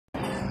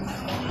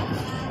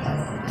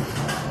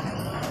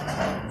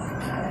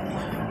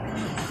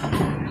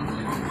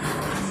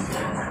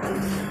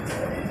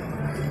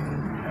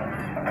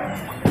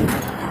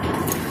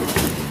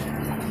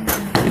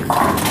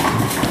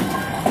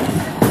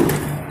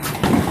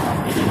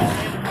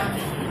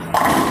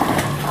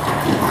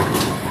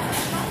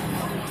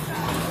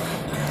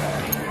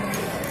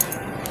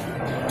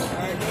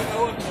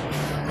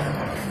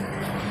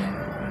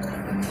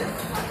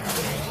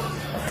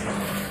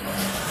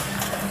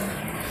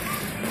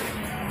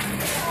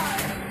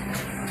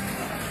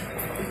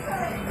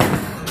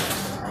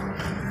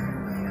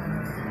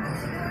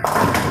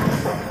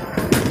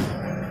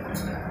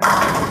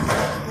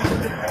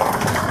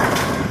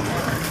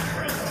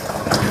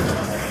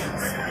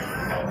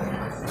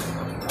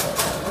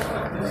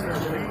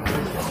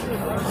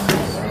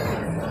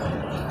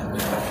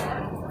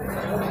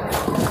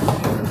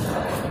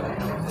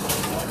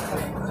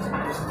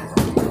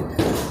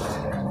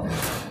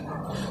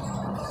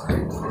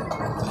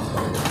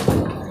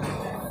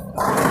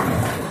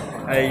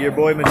Hey, your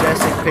boy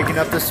Majestic picking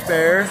up the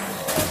spare.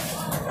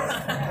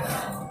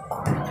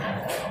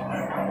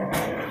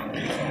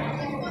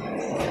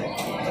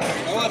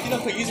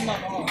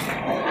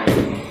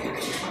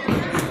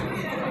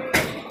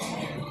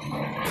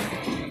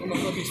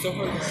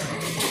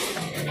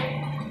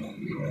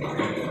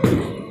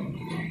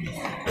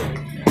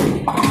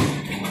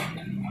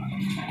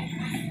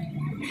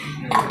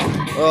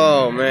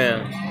 Oh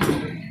man.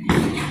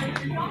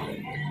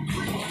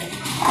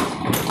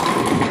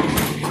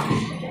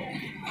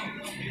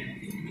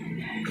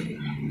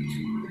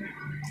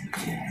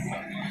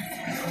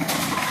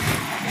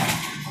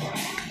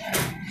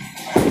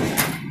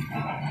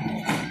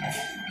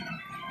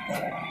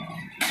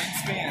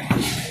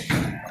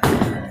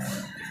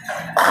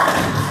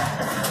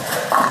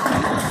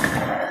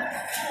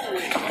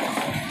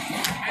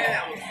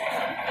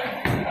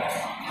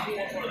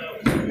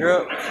 You're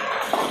up.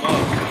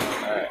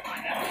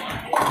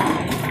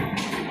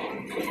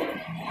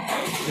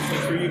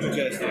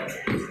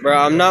 Bro,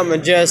 I'm not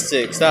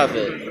Majestic. Stop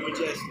it.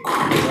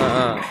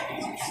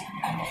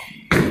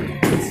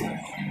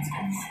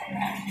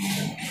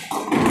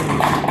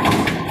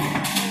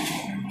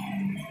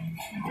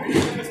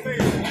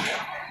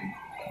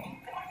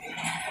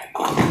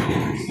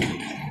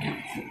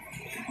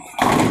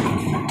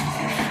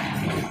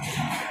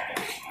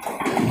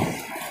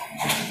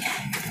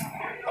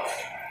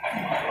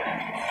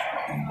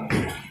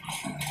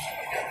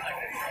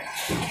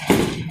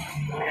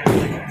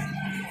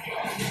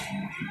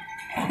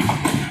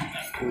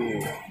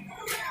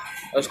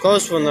 That was a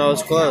close one though. It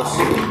was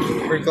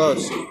close. Pretty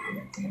close.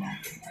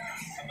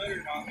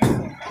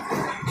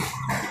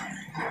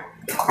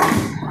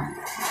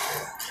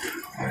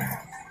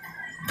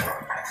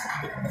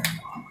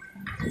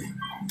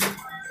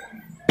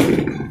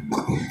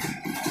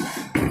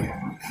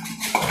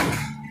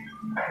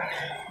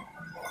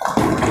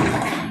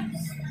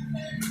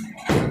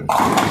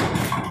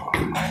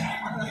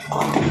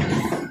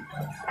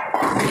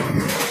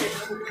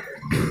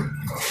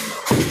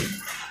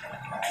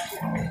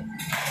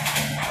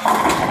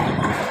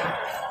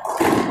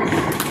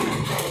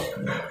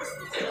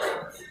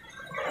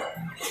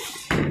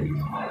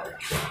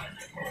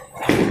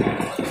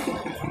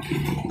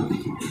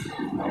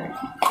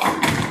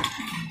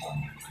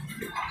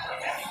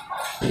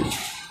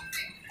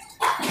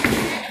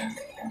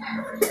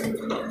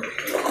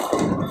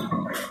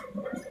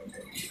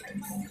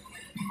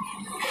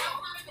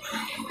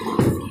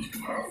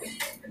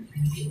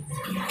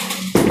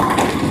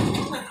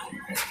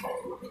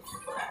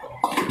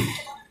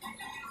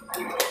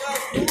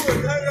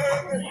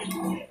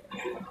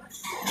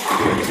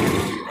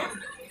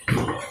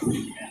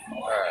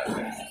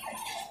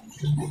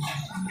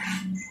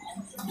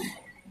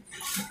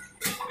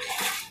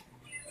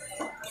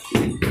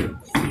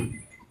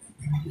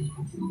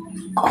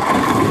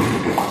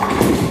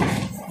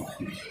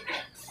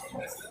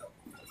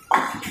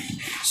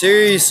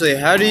 Seriously,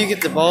 how do you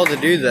get the ball to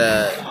do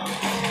that?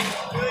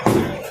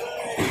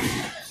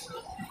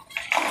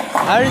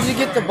 How does he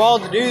get the ball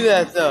to do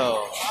that,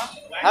 though?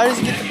 How does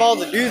he get the ball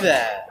to do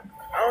that?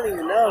 I don't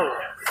even know.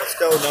 Let's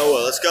go,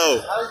 Noah. Let's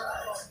go.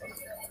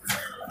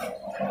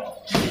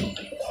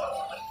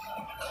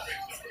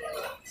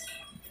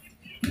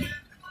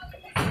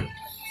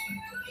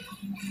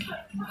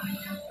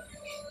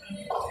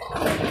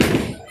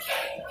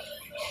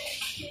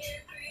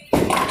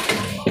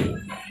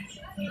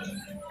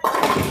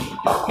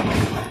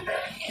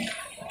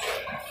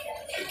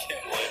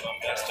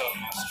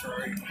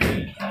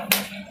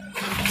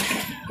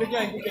 Good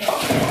game, good game.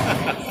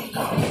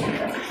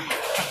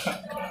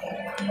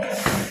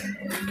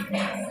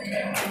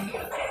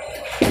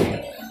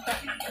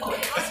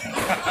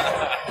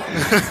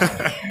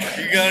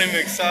 You got him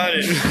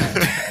excited.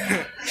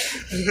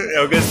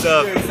 Yo, good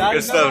stuff.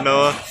 Good stuff,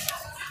 Noah.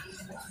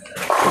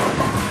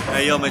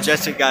 Hey, yo,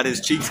 Majestic got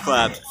his cheeks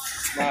clapped.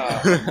 No,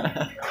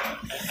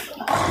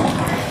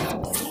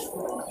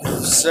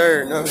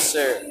 sir. No,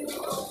 sir.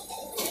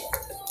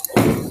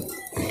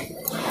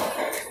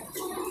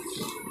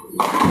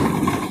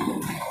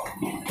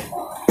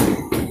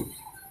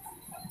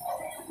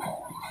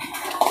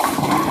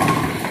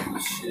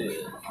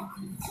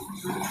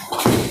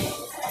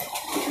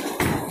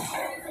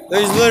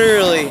 There's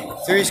literally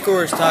 3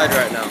 scores tied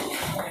right now.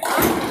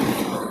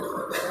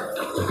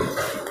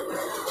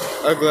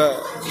 Okay.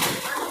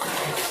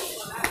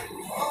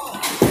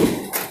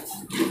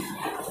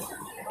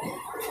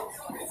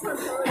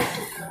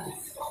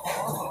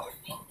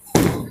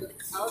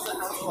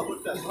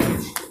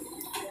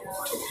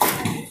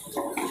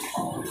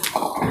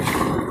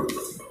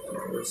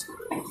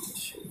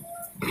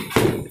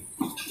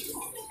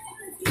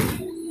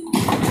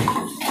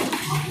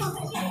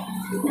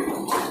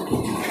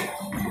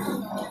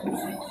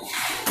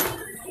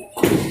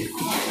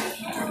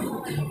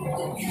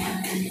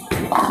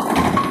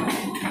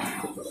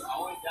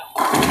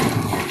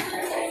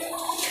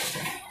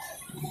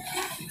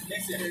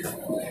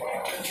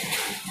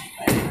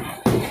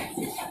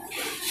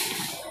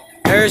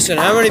 Harrison,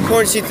 how many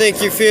points do you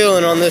think you're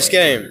feeling on this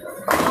game?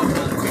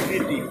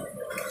 50.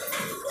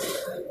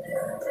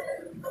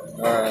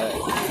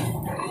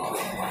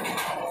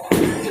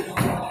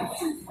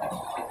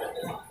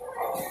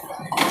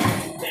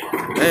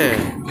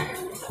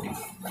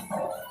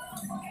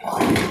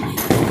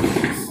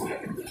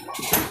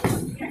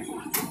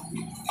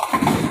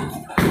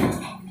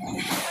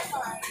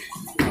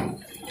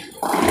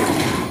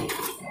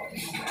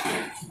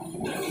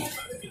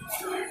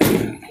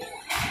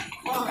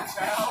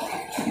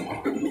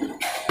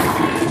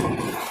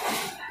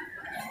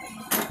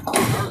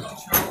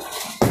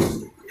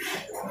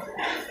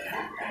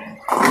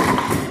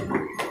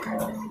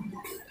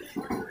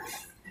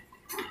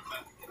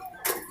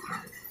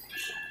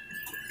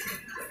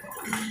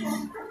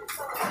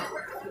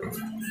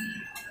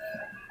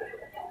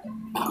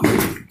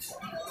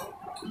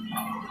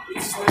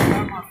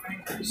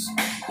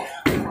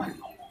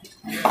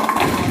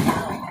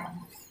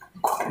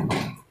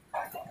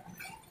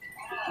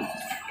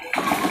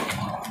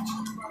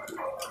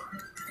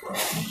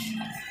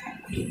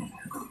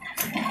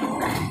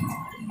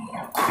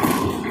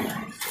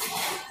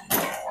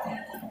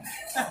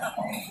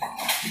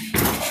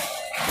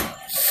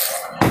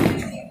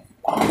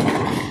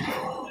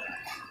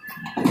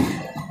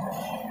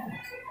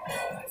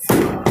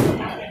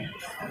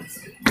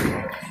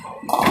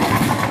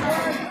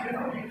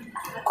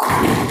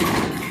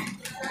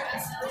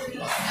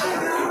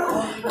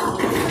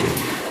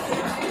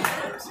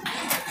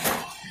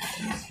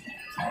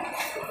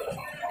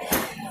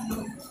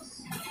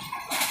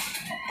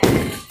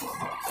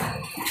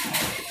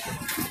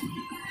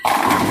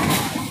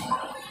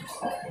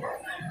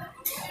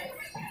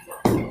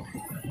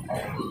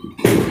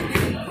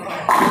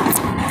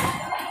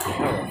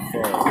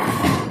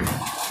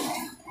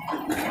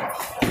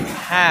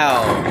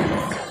 How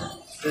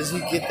does he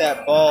get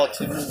that ball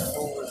to move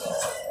forward?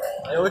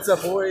 Hey, what's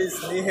up, boys?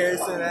 Me,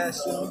 Harrison,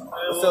 Ashton.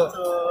 What's up?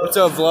 What's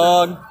up,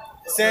 vlog?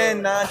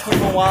 Sand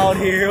 921 Wild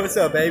here. What's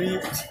up, baby?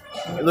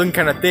 You're looking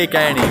kind of thick,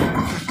 ain't he?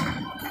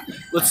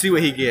 Let's see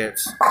what he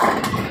gets.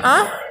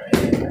 Huh?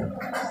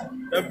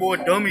 That boy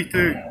dummy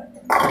too.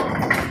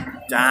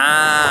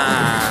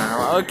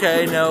 Damn.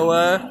 Okay,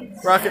 Noah.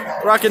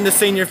 Rocking the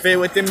senior fit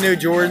with them new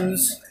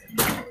Jordans.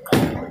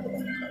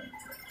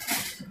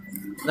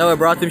 Noah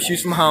brought them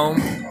shoes from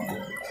home.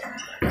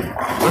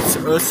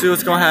 Let's see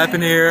what's gonna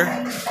happen here.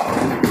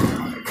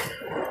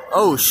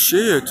 Oh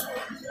shit.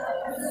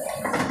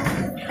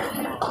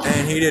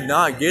 And he did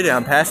not get it.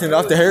 I'm passing it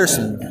off to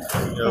Harrison.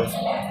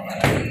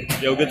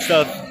 Yo, good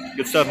stuff.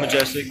 Good stuff,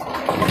 Majestic.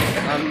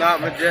 I'm not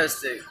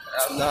majestic.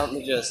 I'm not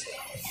majestic.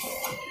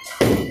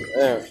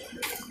 There.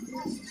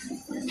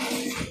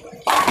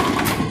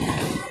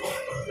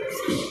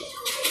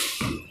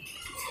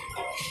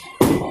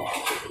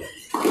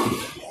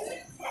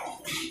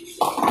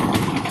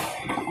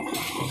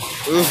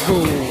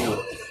 Ooh.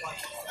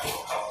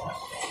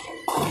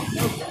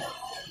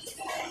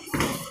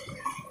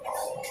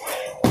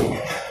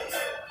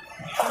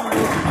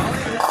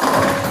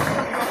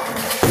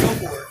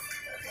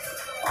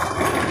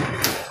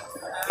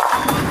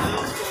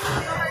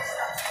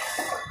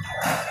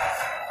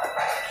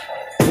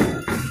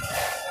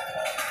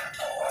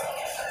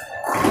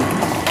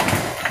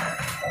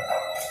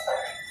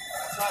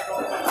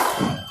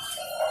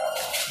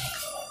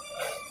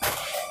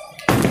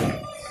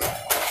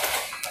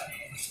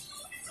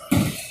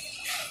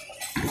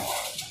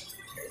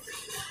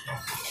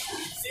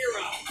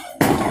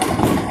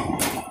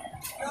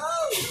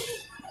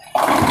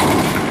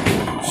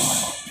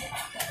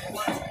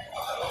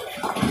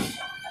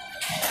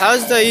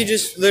 How's that you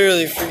just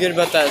literally forget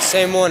about that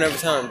same one every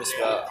time, just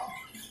about?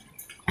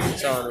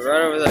 It's on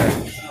right over there.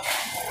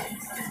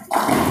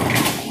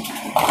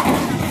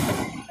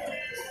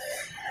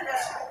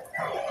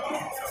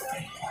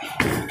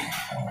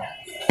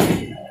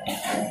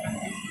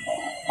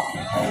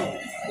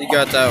 He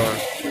got that one.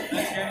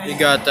 He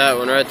got that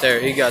one right there.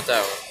 He got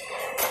that one.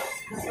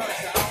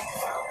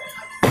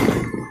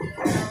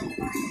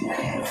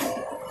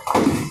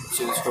 Let's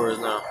see the score is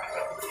now.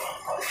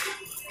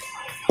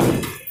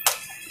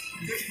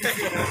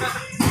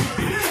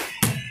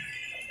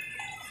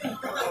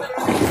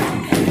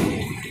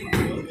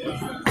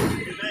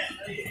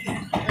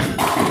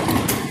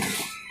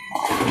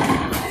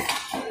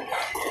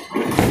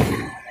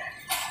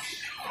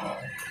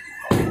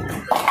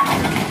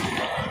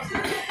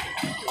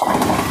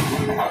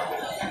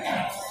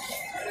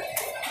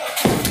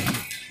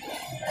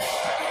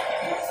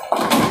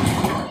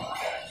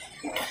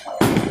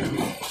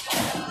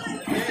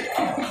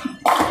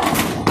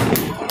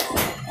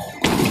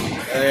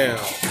 Damn.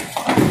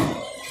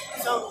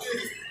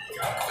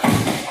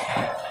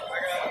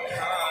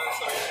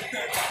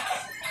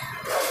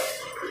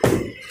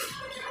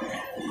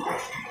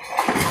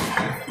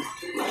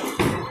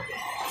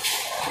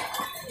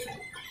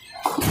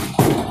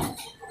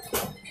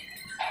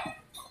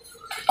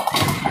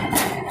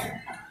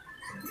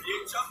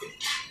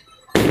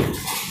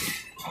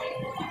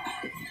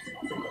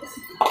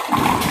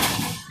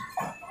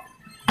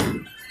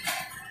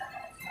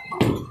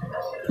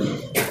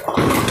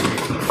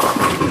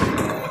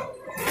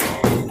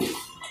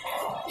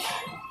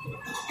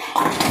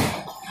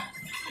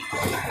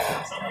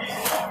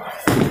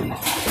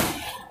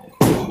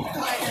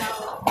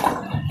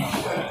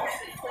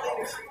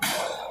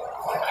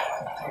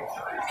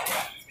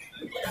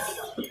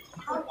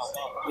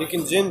 You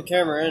can zoom the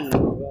camera in as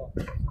well.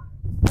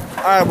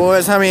 Alright,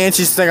 boys, how many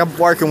inches think I'm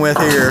working with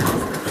here?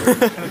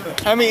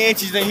 How many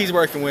inches think he's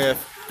working with?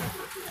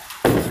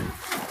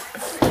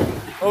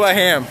 What about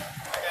him?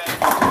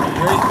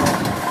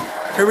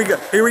 Here we go.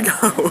 Here we go.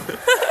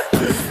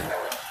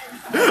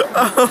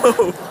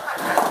 Oh.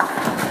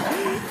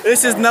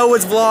 This is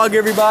Noah's vlog,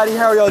 everybody.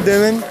 How are y'all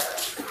doing?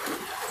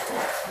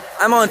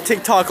 I'm on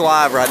TikTok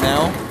live right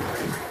now.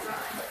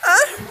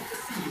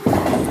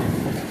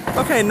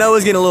 Okay,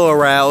 Noah's getting a little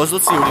aroused.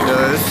 Let's see what he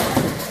does.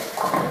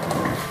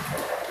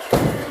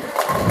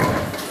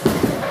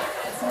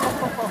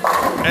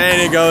 And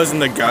it goes in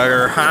the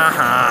gutter. Ha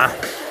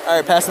ha.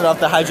 Alright, passing it off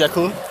to Hijack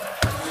Cool.